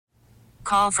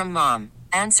Call from mom.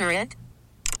 Answer it.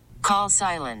 Call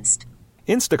silenced.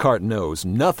 Instacart knows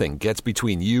nothing gets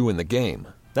between you and the game.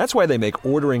 That's why they make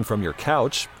ordering from your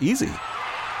couch easy.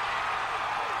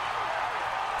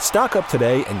 Stock up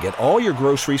today and get all your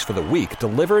groceries for the week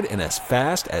delivered in as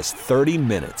fast as 30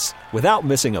 minutes without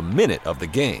missing a minute of the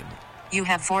game. You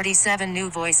have 47 new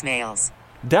voicemails.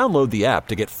 Download the app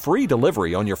to get free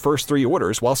delivery on your first 3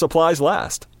 orders while supplies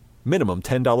last. Minimum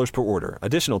 $10 per order.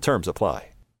 Additional terms apply.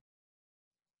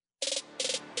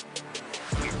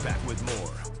 We're back with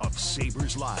more of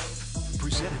Sabres Live,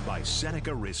 presented by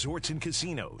Seneca Resorts and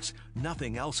Casinos.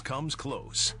 Nothing else comes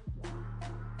close.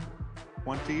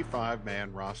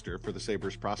 25-man roster for the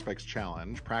Sabres Prospects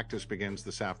Challenge. Practice begins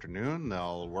this afternoon.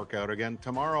 They'll work out again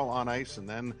tomorrow on ice, and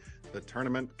then the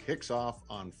tournament kicks off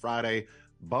on Friday.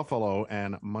 Buffalo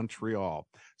and Montreal.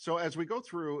 So as we go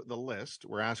through the list,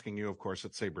 we're asking you, of course,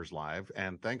 at Sabres Live,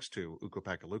 and thanks to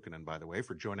Ukko-Pekka Luukkonen, by the way,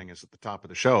 for joining us at the top of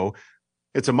the show.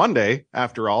 It's a Monday,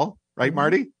 after all, right,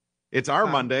 Marty? It's our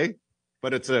Monday,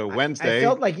 but it's a Wednesday. I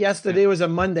felt like yesterday was a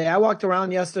Monday. I walked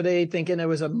around yesterday thinking it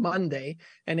was a Monday,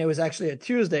 and it was actually a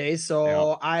Tuesday,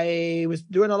 so I was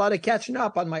doing a lot of catching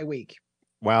up on my week.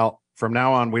 Well, from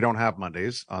now on, we don't have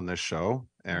Mondays on this show.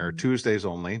 Or Tuesdays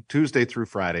only, Tuesday through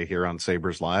Friday here on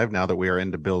Sabres Live, now that we are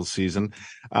into Bills season.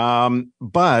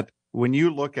 But when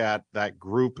you look at that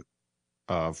group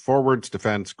of forwards,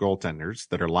 defense, goaltenders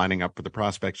that are lining up for the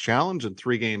Prospects Challenge in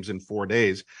 3 games in 4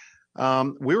 days,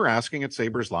 we were asking at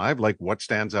Sabres Live, like, what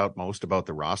stands out most about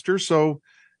the roster? So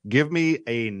give me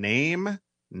a name,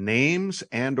 names,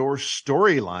 and or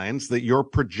storylines that you're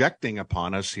projecting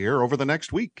upon us here over the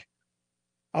next week.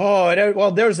 Oh,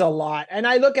 well, there's a lot. And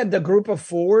I look at the group of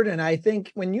forward, and I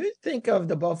think when you think of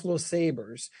the Buffalo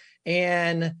Sabres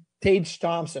and Tage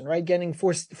Thompson, right, getting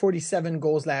 47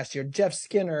 goals last year, Jeff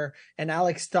Skinner and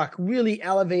Alex Tuch really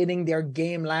elevating their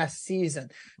game last season,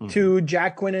 to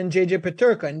Jack Quinn and JJ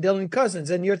Peterka and Dylan Cousins.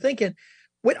 And you're thinking,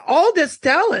 with all this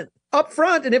talent up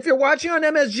front, and if you're watching on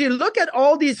MSG, look at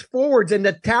all these forwards and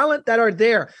the talent that are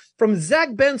there, from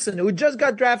Zach Benson, who just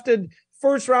got drafted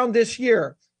first round this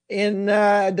year. In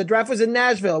the draft was in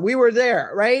Nashville. We were there,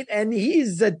 right? And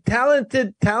he's a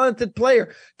talented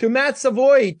player. To Matt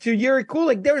Savoy, to Yuri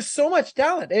Kulik, there's so much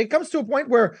talent. It comes to a point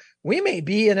where we may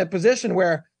be in a position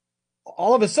where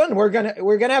all of a sudden we're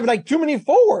gonna have like too many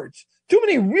forwards, too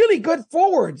many really good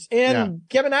forwards, and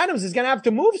Kevin Adams is gonna have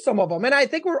to move some of them. And I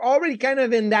think we're already kind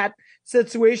of in that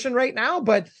situation right now,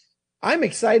 but I'm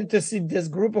excited to see this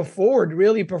group of forward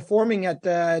really performing at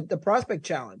the Prospect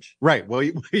Challenge. Right. Well,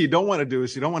 what you don't want to do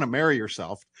is you don't want to marry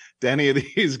yourself to any of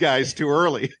these guys too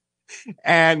early.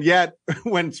 And yet,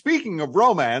 when speaking of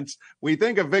romance, we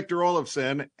think of Victor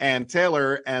Olofsson and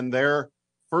Taylor and their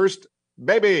first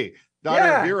baby,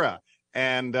 daughter Vera.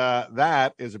 And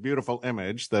that is a beautiful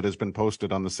image that has been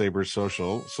posted on the Sabres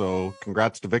social. So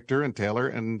congrats to Victor and Taylor,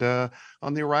 and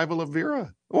on the arrival of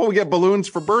Vera. Well, we get balloons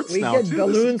for Bert's now, We get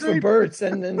balloons for Bert's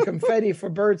and confetti for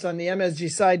Bert's on the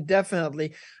MSG side,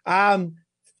 definitely.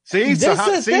 This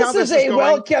is a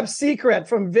well-kept secret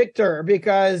from Victor,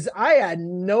 because I had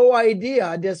no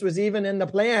idea this was even in the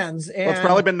plans. And well, it's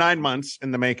probably been 9 months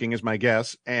in the making, is my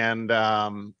guess. And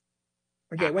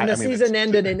okay, when the season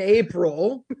ended in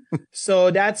April, so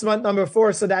that's month number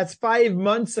 4. So that's 5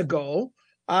 months ago.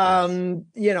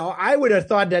 I would have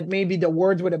thought that maybe the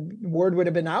word would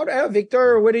have been out. Oh,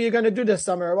 Victor, what are you going to do this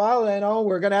summer? Well,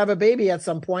 we're going to have a baby at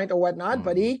some point or whatnot.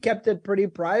 But he kept it pretty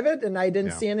private, and I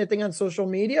didn't see anything on social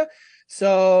media.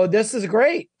 So this is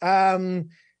great.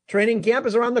 Training camp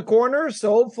is around the corner,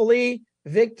 so hopefully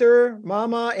Victor,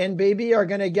 Mama, and baby are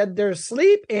going to get their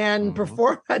sleep and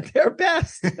perform at their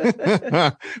best.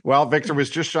 Well, Victor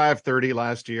was just shy of 30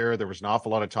 last year. There was an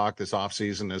awful lot of talk this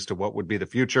offseason as to what would be the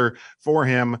future for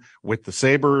him with the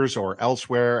Sabres or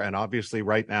elsewhere. And obviously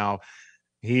right now,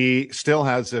 he still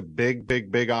has a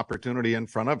big opportunity in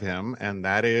front of him. And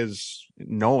that is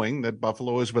knowing that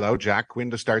Buffalo is without Jack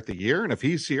Quinn to start the year. And if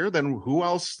he's here, then who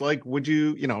else, would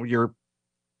you're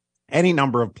any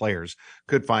number of players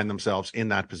could find themselves in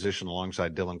that position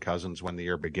alongside Dylan Cousins when the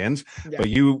year begins. Yeah. But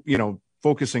you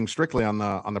focusing strictly on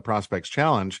the Prospects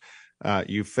Challenge,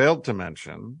 you failed to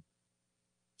mention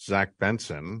Zach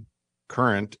Benson,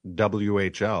 current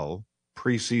WHL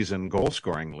preseason goal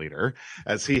scoring leader,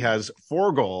 as he has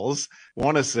 4 goals,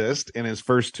 1 assist in his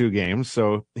first 2 games.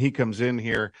 So he comes in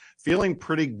here feeling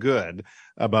pretty good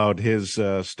about his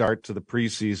start to the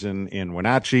preseason in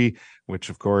Wenatchee, which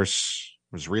of course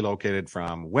was relocated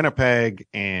from Winnipeg.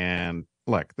 And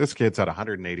look, this kid's had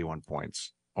 181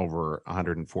 points over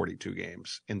 142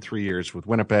 games in 3 years with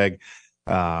Winnipeg.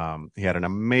 He had an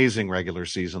amazing regular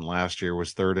season last year,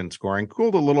 was 3rd in scoring,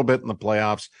 cooled a little bit in the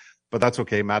playoffs, but that's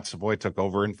okay. Matt Savoy took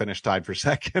over and finished tied for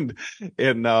second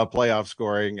in playoff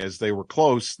scoring as they were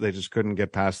close. They just couldn't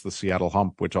get past the Seattle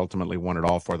hump, which ultimately won it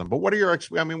all for them. But what are your,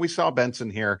 we saw Benson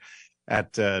here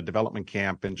at development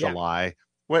camp in July.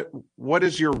 What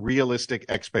is your realistic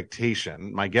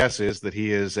expectation? My guess is that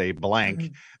he is a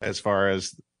blank as far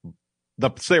as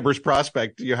the Sabres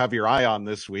prospect you have your eye on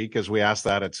this week, as we asked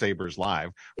that at Sabres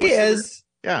Live. He is.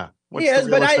 Yeah. He is,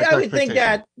 but I would think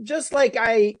that just like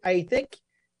I think,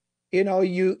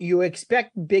 you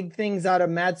expect big things out of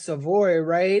Matt Savoy,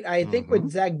 right? I think with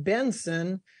Zach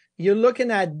Benson, you're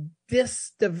looking at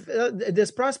this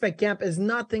prospect camp is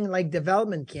nothing like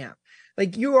development camp.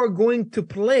 Like, you are going to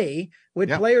play with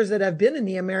players that have been in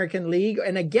the American League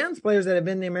and against players that have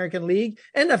been in the American League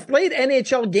and have played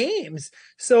NHL games.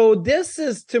 So this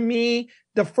is, to me,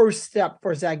 the first step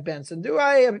for Zach Benson. Do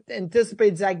I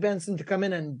anticipate Zach Benson to come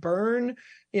in and burn,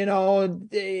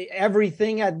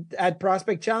 everything at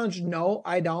Prospect Challenge? No,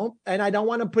 I don't. And I don't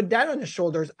want to put that on his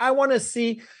shoulders. I want to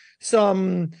see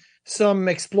some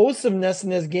explosiveness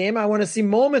in his game. I want to see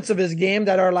moments of his game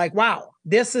that are like, wow,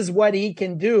 this is what he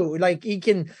can do. Like, he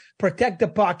can protect the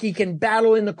puck. He can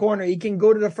battle in the corner. He can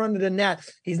go to the front of the net.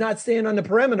 He's not staying on the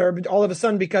perimeter, but all of a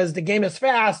sudden, because the game is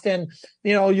fast and,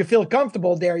 you feel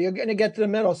comfortable there, you're going to get to the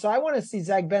middle. So I want to see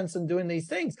Zach Benson doing these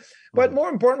things. But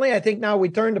more importantly, I think now we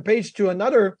turn the page to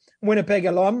another Winnipeg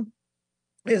alum,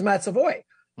 is Matt Savoy.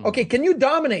 Okay, can you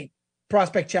dominate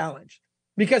Prospect Challenge?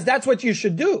 Because that's what you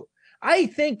should do. I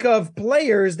think of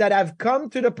players that have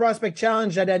come to the Prospect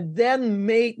Challenge that had then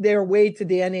made their way to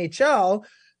the NHL,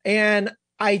 and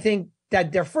I think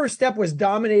that their first step was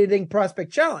dominating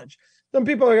Prospect Challenge. Some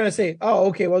people are going to say, "Oh,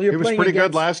 okay, well, he was pretty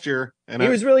good last year." And he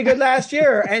was really good last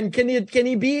year, and can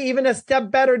he be even a step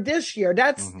better this year?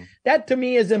 That to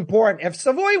me is important. If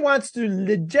Savoy wants to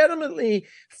legitimately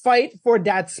fight for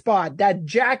that spot, that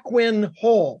Jack Quinn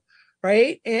hole,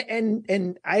 right?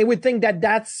 And I would think that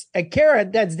that's a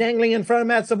carrot that's dangling in front of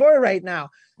Matt Savoy right now.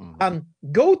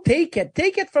 Go take it.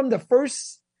 Take it from the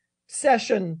first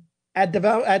session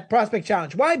at Prospect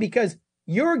Challenge. Why? Because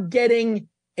you're getting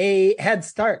a head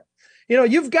start.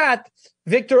 You've got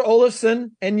Victor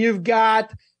Olofsson and you've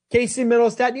got Casey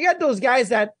Middlestat. You got those guys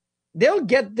that they'll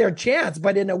get their chance,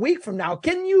 but in a week from now,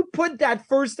 can you put that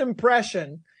first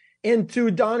impression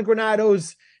into Don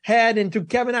Granado's head, into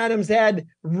Kevin Adams' head,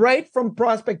 right from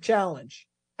Prospect Challenge?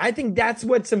 I think that's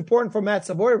what's important for Matt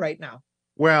Savoy right now.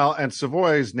 Well, and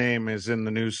Savoy's name is in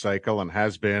the news cycle and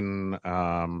has been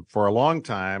for a long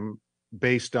time,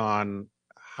 based on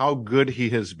how good he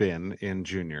has been in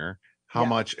junior, how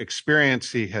much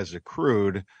experience he has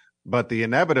accrued, but the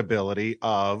inevitability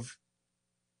of,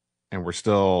 and we're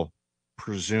still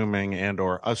presuming and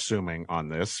or assuming on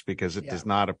this because it does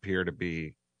not appear to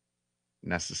be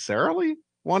necessarily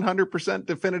 100%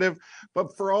 definitive,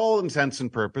 but for all intents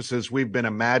and purposes, we've been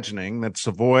imagining that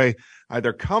Savoy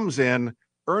either comes in,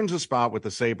 earns a spot with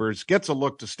the Sabres, gets a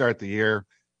look to start the year,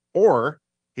 or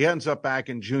he ends up back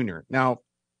in junior. Now,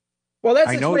 well,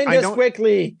 let's explain this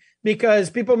quickly,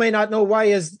 because people may not know why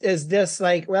is this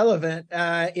like relevant,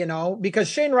 because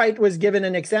Shane Wright was given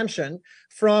an exemption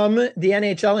from the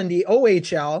NHL and the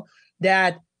OHL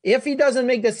that if he doesn't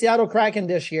make the Seattle Kraken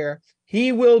this year,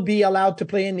 he will be allowed to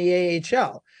play in the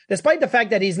AHL, despite the fact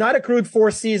that he's not accrued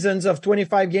 4 seasons of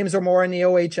 25 games or more in the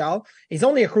OHL. He's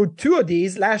only accrued 2 of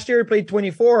these. Last year he played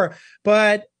 24,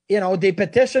 but they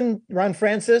petitioned, Ron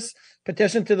Francis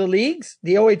petitioned to the leagues,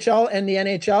 the OHL and the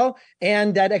NHL,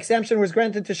 and that exemption was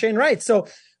granted to Shane Wright. So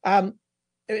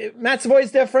Matt Savoy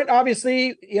is different.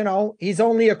 Obviously, he's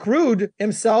only accrued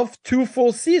himself 2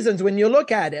 full seasons when you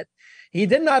look at it. He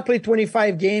did not play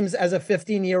 25 games as a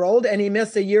 15-year-old, and he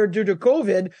missed a year due to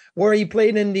COVID, where he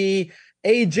played in the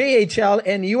AJHL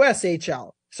and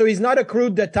USHL. So he's not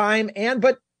accrued the time,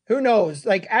 but who knows?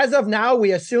 Like, as of now,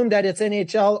 we assume that it's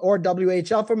NHL or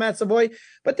WHL for Matt Savoy,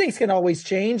 but things can always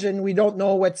change, and we don't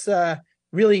know what's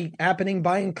really happening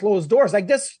behind closed doors. Like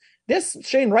this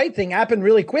Shane Wright thing happened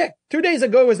really quick. 2 days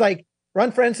ago, it was like,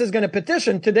 Ron Francis is going to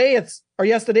petition.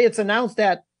 Yesterday, it's announced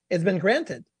that it's been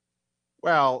granted.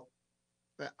 Well,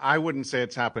 I wouldn't say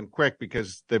it's happened quick,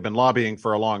 because they've been lobbying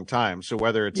for a long time. So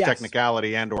whether it's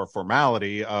technicality and or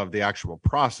formality of the actual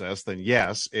process, then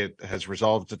yes, it has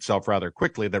resolved itself rather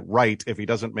quickly that Wright, if he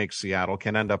doesn't make Seattle,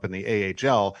 can end up in the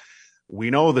AHL.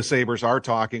 We know the Sabres are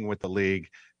talking with the league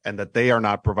and that they are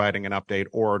not providing an update,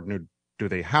 or do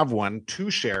they have one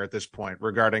to share at this point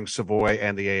regarding Savoy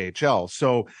and the AHL.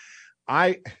 So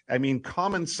I mean,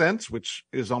 common sense, which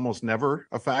is almost never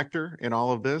a factor in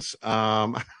all of this,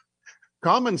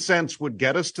 common sense would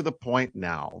get us to the point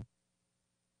now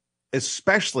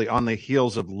especially on the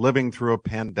heels of living through a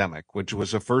pandemic, which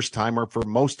was a first timer for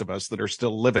most of us that are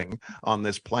still living on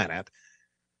this planet.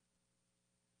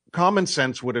 Common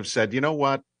sense would have said, you know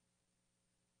what?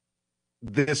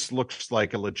 This looks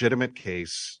like a legitimate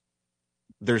case.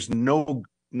 There's no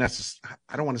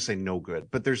I don't want to say no good,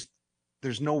 but there's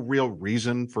no real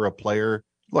reason for a player.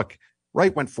 Look,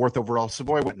 Wright went 4th overall.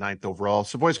 Savoy went 9th overall.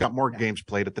 Savoy's got more games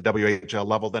played at the WHL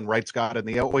level than Wright's got in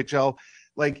the OHL.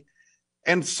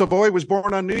 And Savoy was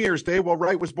born on New Year's Day while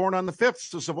Wright was born on the 5th.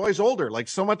 So Savoy's older.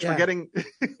 So much for getting,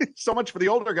 so much for the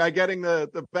older guy getting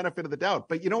the benefit of the doubt.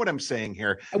 But you know what I'm saying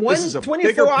here? This is a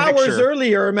 24 hours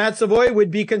earlier, Matt Savoy would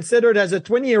be considered as a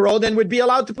 20-year-old and would be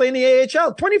allowed to play in the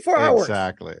AHL. 24 hours.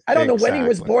 Exactly. I don't know when he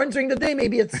was born during the day.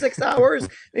 Maybe it's 6 hours.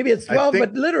 Maybe it's 12,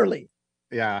 but literally.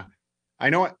 Yeah. I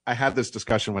know I had this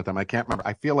discussion with him. I can't remember.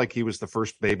 I feel like he was the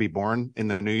first baby born in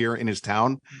the new year in his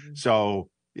town. Mm-hmm.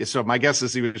 So my guess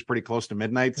is he was pretty close to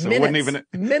midnight. So it would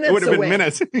have been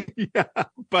minutes. Yeah.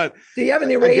 But do you have an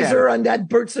eraser on that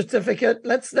birth certificate?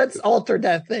 Let's alter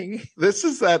that thing. This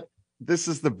is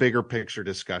the bigger picture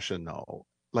discussion though.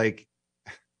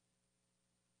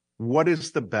 What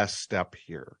is the best step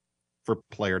here for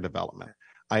player development?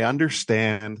 I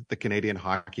understand the Canadian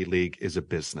Hockey League is a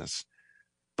business,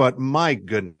 but my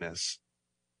goodness,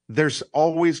 there's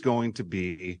always going to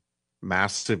be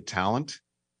massive talent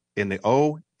in the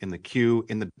O, in the Q,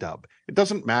 in the dub. It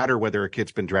doesn't matter whether a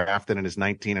kid's been drafted and is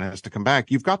 19 and has to come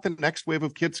back. You've got the next wave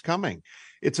of kids coming.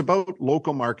 It's about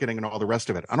local marketing and all the rest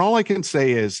of it. And all I can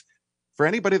say is, for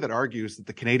anybody that argues that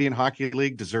the Canadian Hockey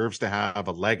League deserves to have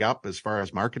a leg up as far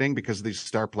as marketing because of these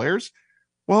star players,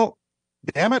 well,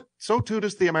 damn it, so too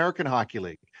does the American Hockey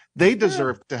League. They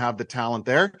deserve to have the talent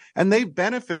there, and they've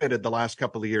benefited the last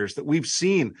couple of years that we've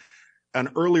seen an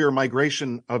earlier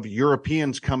migration of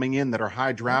Europeans coming in that are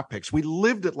high draft picks. We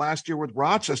lived it last year with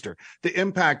Rochester, the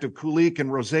impact of Kulik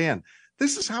and Roseanne.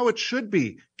 This is how it should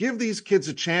be. Give these kids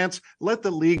a chance. Let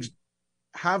the leagues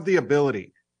have the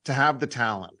ability to have the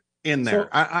talent in there.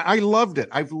 I loved it.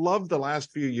 I've loved the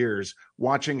last few years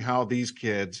watching how these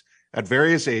kids at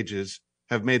various ages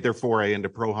have made their foray into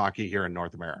pro hockey here in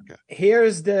North America.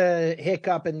 Here's the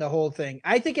hiccup in the whole thing.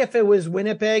 I think if it was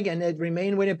Winnipeg and it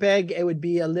remained Winnipeg, it would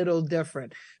be a little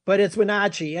different. But it's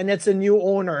Wenatchee and it's a new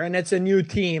owner and it's a new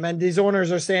team. And these owners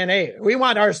are saying, hey, we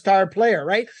want our star player,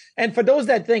 right? And for those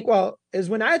that think, well, is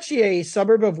Wenatchee a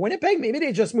suburb of Winnipeg? Maybe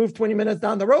they just moved 20 minutes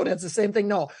down the road. It's the same thing.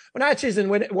 No, Wenatchee's in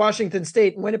Washington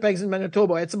State and Winnipeg's in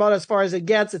Manitoba. It's about as far as it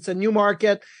gets. It's a new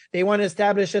market. They want to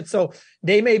establish it. So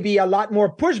they may be a lot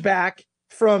more pushback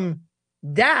from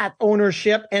that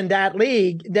ownership and that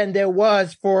league than there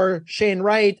was for Shane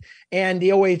Wright and the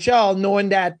OHL, knowing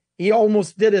that he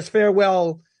almost did his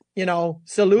farewell,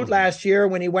 salute last year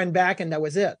when he went back and that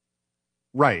was it.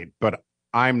 Right. But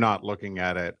I'm not looking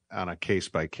at it on a case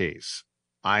by case.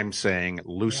 I'm saying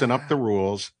loosen up the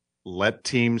rules, let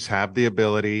teams have the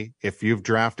ability, if you've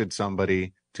drafted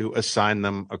somebody, to assign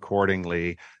them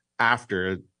accordingly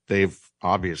after they've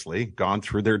obviously gone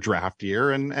through their draft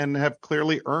year and have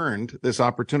clearly earned this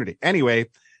opportunity. Anyway,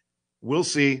 we'll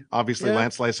see. Obviously,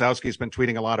 Lance Lysowski has been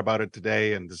tweeting a lot about it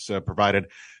today and has provided,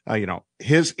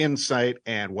 his insight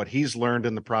and what he's learned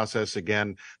in the process.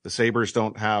 Again, the Sabres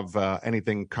don't have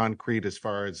anything concrete as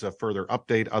far as a further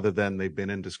update other than they've been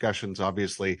in discussions,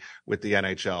 obviously, with the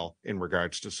NHL in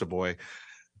regards to Savoy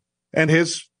and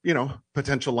his,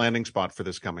 potential landing spot for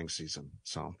this coming season.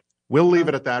 So we'll leave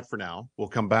it at that for now. We'll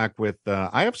come back with,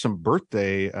 I have some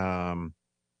birthday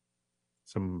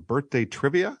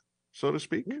trivia, so to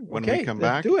speak, when we come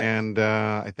back. And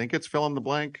I think it's fill in the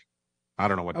blank. I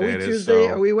don't know what day it is. Tuesday?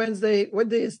 Are we Wednesday? What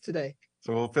day is today?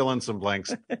 So we'll fill in some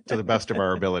blanks to the best of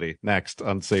our ability next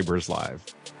on Sabres Live.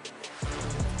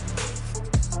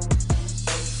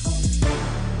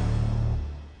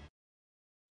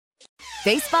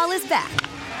 Baseball is back,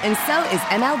 and so is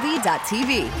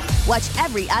MLB.tv. Watch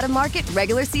every out-of-market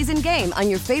regular season game on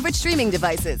your favorite streaming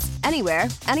devices, anywhere,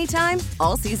 anytime,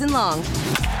 all season long.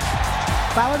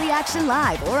 Follow the action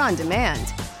live or on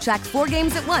demand. Track 4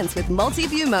 games at once with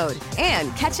multi-view mode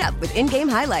and catch up with in-game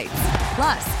highlights.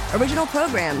 Plus, original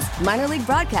programs, minor league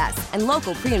broadcasts, and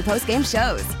local pre- and post-game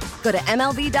shows. Go to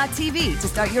MLB.tv to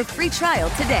start your free trial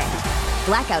today.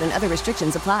 Blackout and other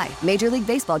restrictions apply. Major League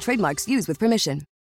Baseball trademarks used with permission.